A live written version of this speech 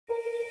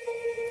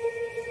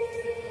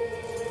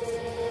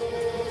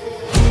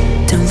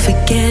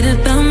forget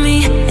about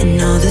me and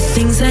all the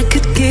things I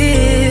could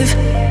give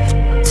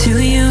to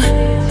you,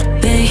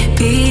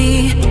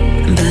 baby.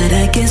 But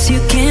I guess you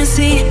can't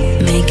see,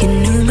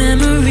 making new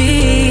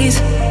memories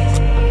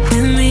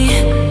with me.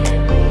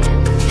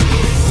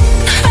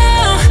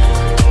 Oh,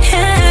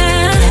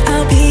 yeah,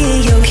 I'll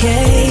be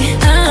okay.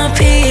 I'll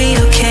be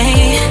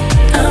okay.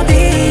 I'll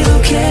be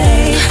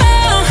okay.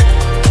 Oh,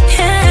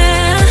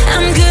 yeah,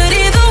 I'm good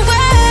either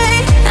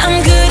way.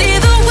 I'm good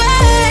either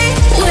way.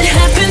 What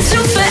happened to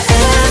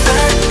forever?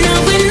 Now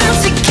we're not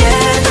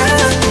together.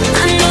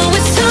 I know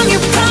it's time you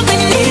probably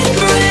need a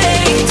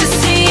break to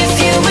see if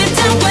you would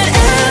do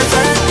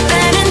whatever,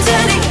 bad and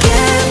dead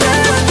together.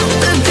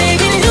 But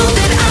baby, know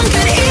that I'm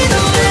good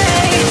either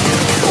way.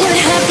 What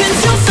happened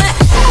to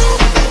forever?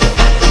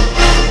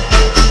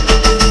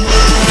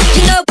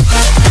 You know,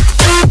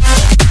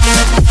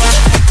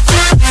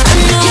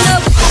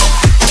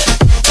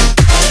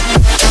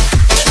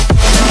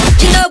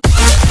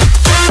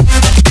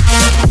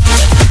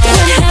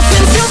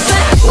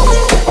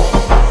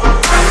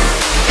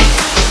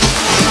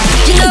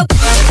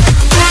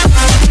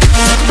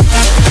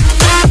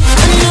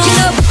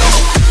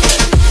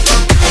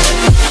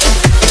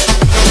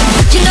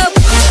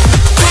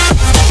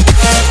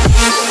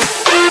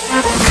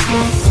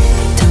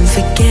 don't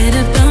forget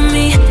about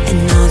me and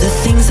all the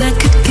things I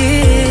could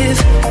give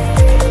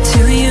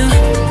to you,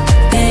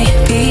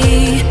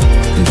 baby.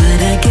 But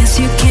I guess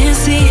you can't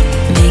see,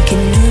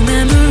 making new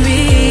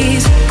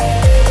memories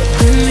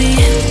with me.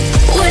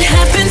 What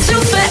happened to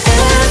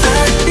forever?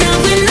 Now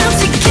we're not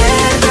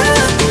together.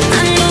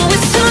 I know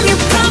it's time you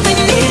probably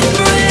need a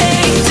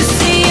break to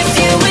see if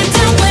you would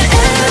do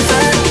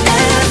whatever,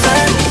 ever,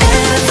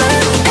 ever,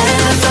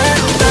 ever.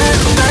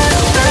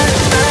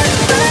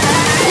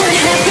 What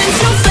happened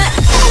to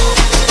forever?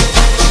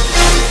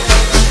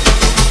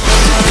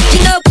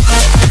 You know,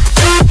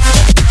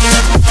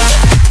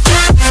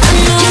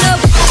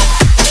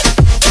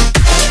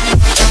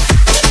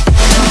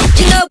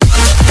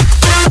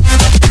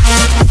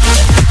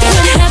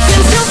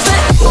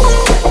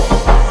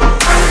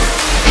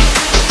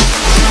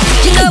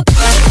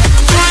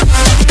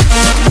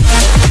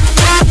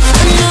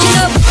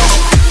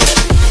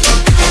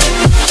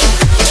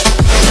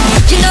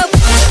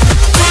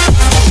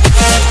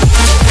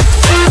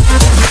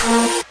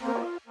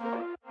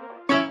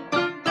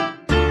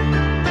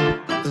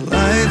 The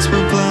lights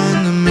were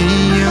blinding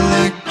me,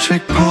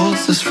 electric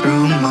pulses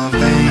through my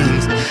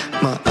veins.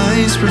 My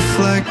eyes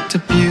reflect the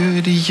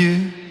beauty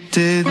you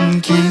didn't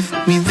give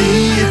me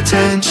the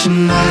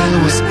attention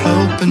I was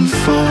hoping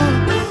for.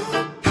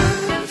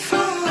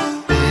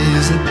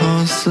 Is it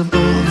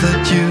possible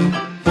that you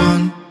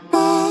want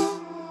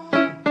more?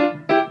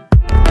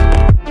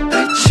 I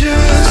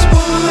just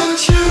want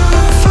you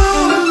for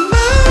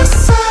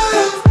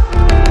myself.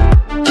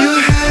 You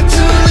had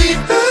to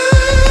leave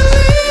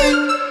early,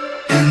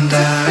 and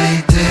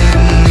I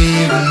didn't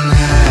even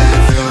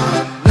have your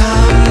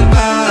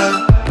number.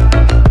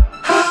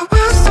 I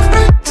was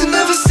afraid to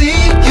never see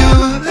you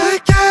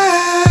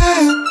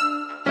again.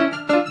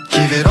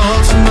 Give it all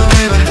to my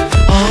baby,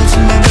 all to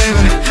my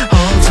baby,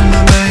 all to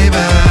my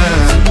baby.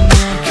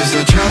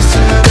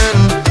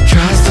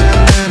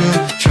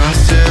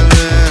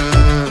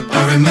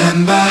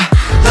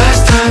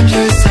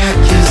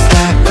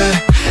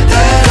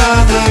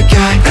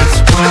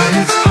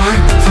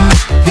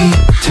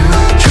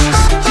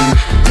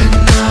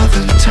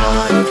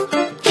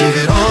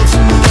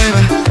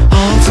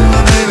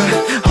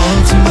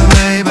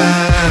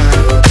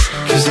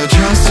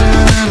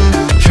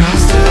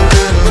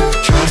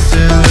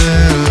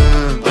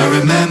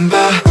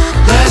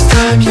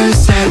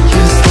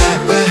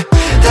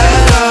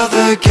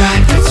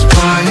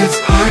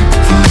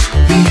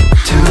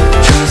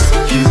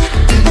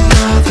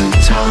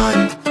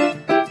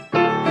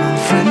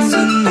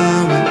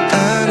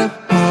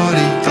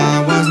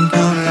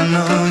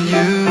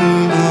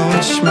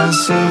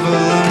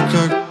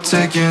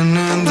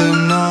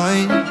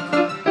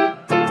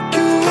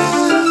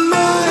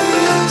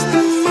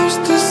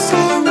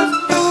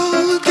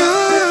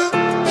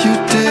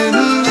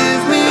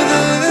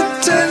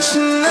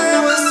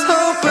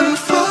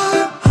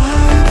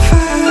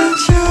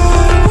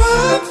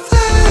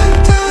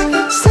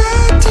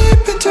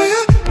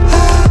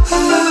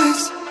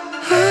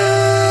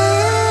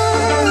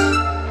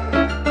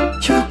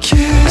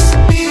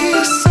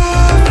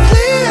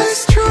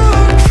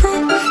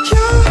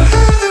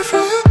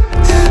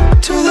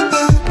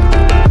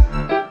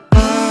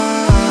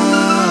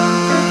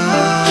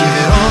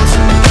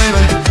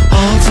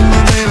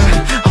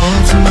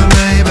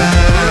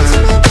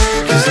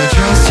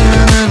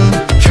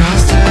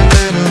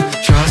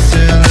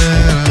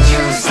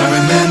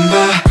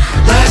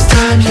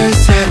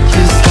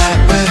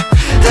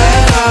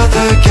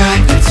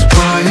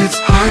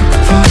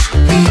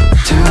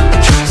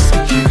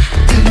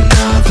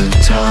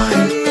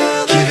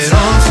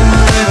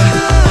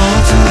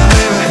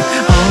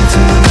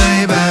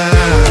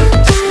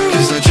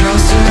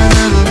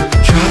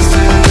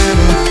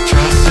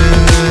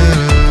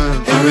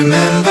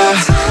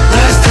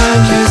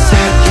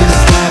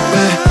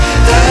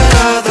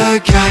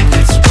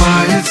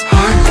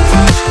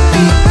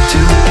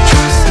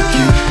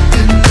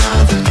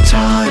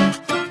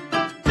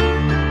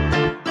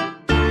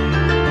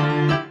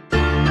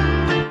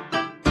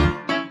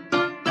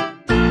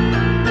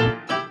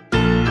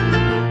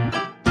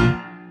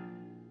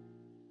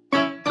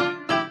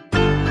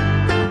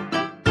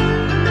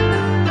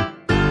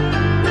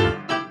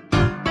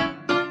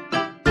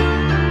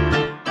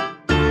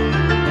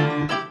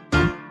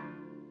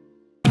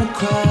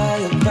 cry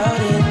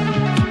about it.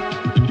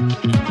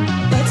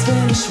 Let's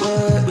finish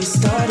what we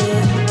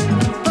started.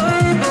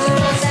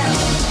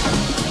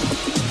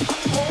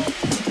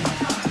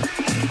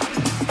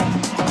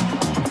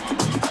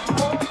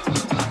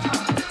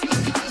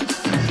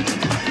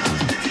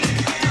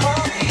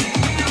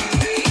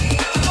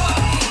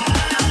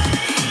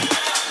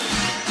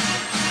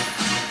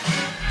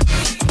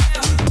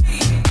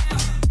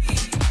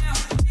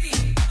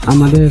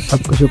 আমাদের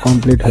সবকিছু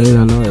complete হয়ে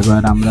গেল।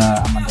 এবার আমরা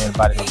আমাদের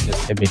বাড়ির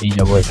উদ্দেশ্যে বেরিয়ে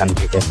যাব এখান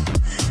থেকে।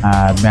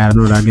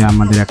 বেরোনোর আগে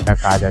আমাদের একটা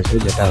কাজ আছে,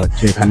 যেটা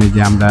হচ্ছে এখানে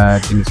যে আমরা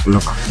জিনিসগুলো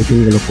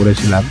টিফিনগুলো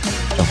করেছিলাম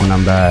যখন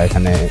আমরা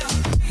এখানে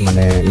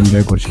মানে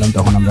এনজয় করছিলাম,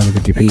 তখন আমরা কিছু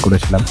টিফিন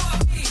করেছিলাম,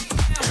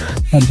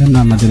 তার জন্য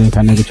আমাদের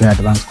এখানে কিছু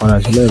অ্যাডভান্স করা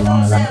ছিল এবং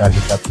এখানকার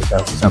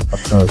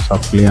হিসাবপত্র সব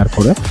ক্লিয়ার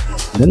করে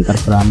দেন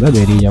তারপরে আমরা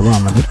বেরিয়ে যাব,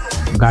 আমাদের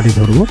গাড়ি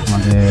ধরবো।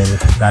 আমাদের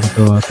গাড়ি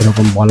তো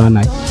সেরকম বলা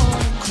নাই।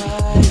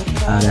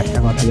 আর একটা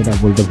কথা যেটা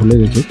বলতে ভুলে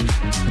গেছি,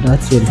 সেটা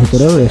হচ্ছে এর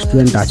ভিতরেও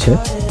রেস্টুরেন্ট আছে।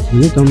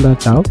 যদি তোমরা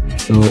চাও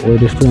তো ওই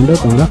রেস্টুরেন্টেও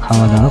তোমরা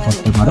খাওয়া দাওয়া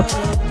করতে পারো।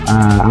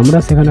 আমরা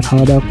সেখানে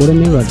খাওয়া দাওয়া করে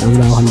নিই, বাট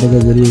আমরা ওখান থেকে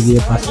বেরিয়ে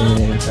গিয়ে পাশে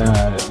একটা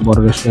বড়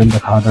রেস্টুরেন্টে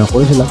খাওয়া দাওয়া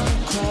করেছিলাম।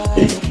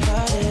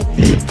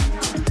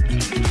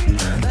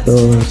 তো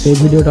সেই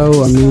ভিডিওটাও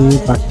আমি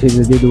পাচ্ছি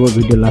দিয়ে দেবো,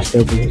 ভিডিও লাস্টে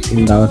সিন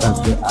দেওয়া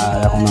থাকবে। আর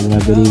এখন আমরা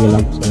বেরিয়ে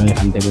গেলাম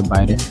এখান থেকে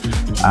বাইরে।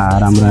 আর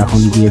আমরা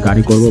এখন গিয়ে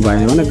গাড়ি করব,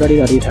 বাইরে অনেক গাড়ি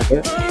দাঁড়িয়ে থাকে,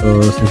 তো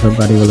সেসব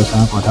গাড়িগুলোর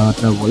সঙ্গে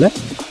কথাবার্তা বলে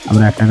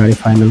আমরা একটা গাড়ি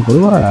ফাইনাল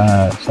করবো।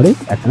 সরি,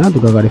 একটা না,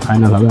 দুটো গাড়ি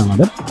ফাইনাল হবে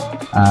আমাদের।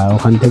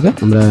 ওখান থেকে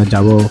আমরা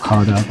যাব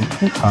খাওয়া দাওয়া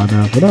করতে, খাওয়া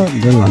দাওয়া করে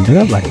দেন ওখান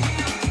থেকে বাড়ি।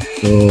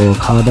 তো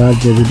খাওয়া দাওয়ার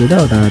যে ভিডিওটা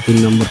ওটা 3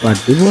 নম্বর পার্ট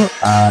দিব।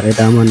 আর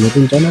এটা আমার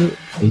নতুন চ্যানেল,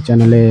 এই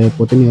চ্যানেলে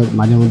প্রতিনিয়ত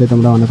মাঝে মধ্যে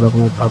তোমরা অনেক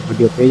রকমের ব্লগ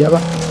ভিডিও পেয়ে যাবে।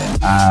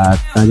 আর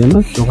তার জন্য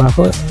চোখ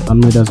রাখো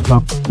তন্ময় দাস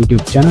ব্লগ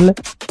ইউটিউব চ্যানেলে।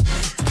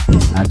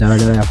 আর যারা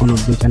যারা এখন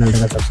অবধি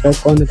চ্যানেলটাকে সাবস্ক্রাইব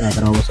করেনি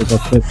তারা অবশ্যই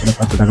সাবস্ক্রাইব করে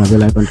পাশে থাকা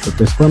বেল আইকনটা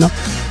প্রেস করে নাও।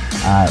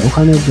 আর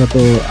ওখানে যত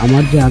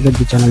আমার যে আগের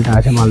যে চ্যানেলটা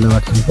আছে মালদা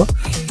বার্ডস ইনফো,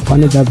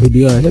 ওখানে যা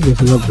ভিডিও আছে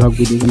বেশিরভাগ ব্লগ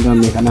ভিডিও কিন্তু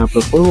আমি এখানে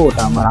আপলোড করবো।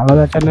 ওটা আমার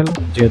আলাদা চ্যানেল,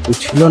 যেহেতু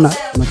ছিল না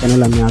আমার চ্যানেল,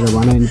 আমি আগে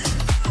বানাইনি,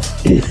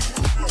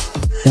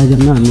 তাই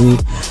জন্য আমি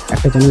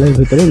একটা চ্যানেলের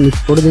ভিতরে মিক্স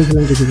করে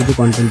দিয়েছিলাম কিছু কিছু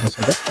কন্টেন্টের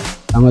সাথে।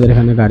 আমাদের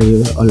এখানে গাড়ি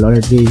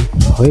অলরেডি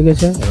হয়ে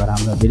গেছে, এবার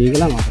আমরা বেরিয়ে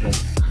গেলাম আমাদের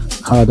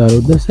খাওয়া দাওয়ার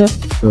উদ্দেশ্যে।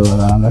 তো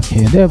আমরা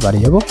খেয়ে দিয়ে বাড়ি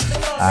যাবো।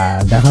 আর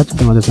দেখা হচ্ছে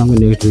তোমাদের সঙ্গে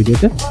নেক্সট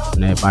ভিডিওতে,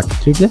 মানে পার্ট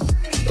 3-তে।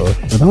 তো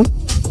তখন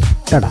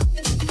টাটা।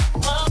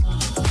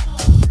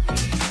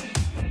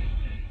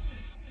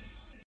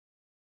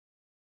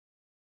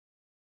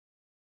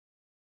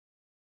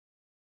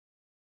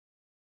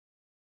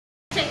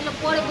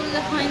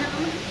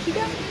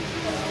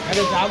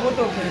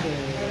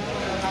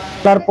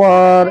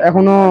 তারপর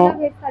এখনো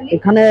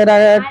এখানে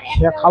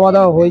খাওয়া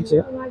দাওয়া হয়েছে।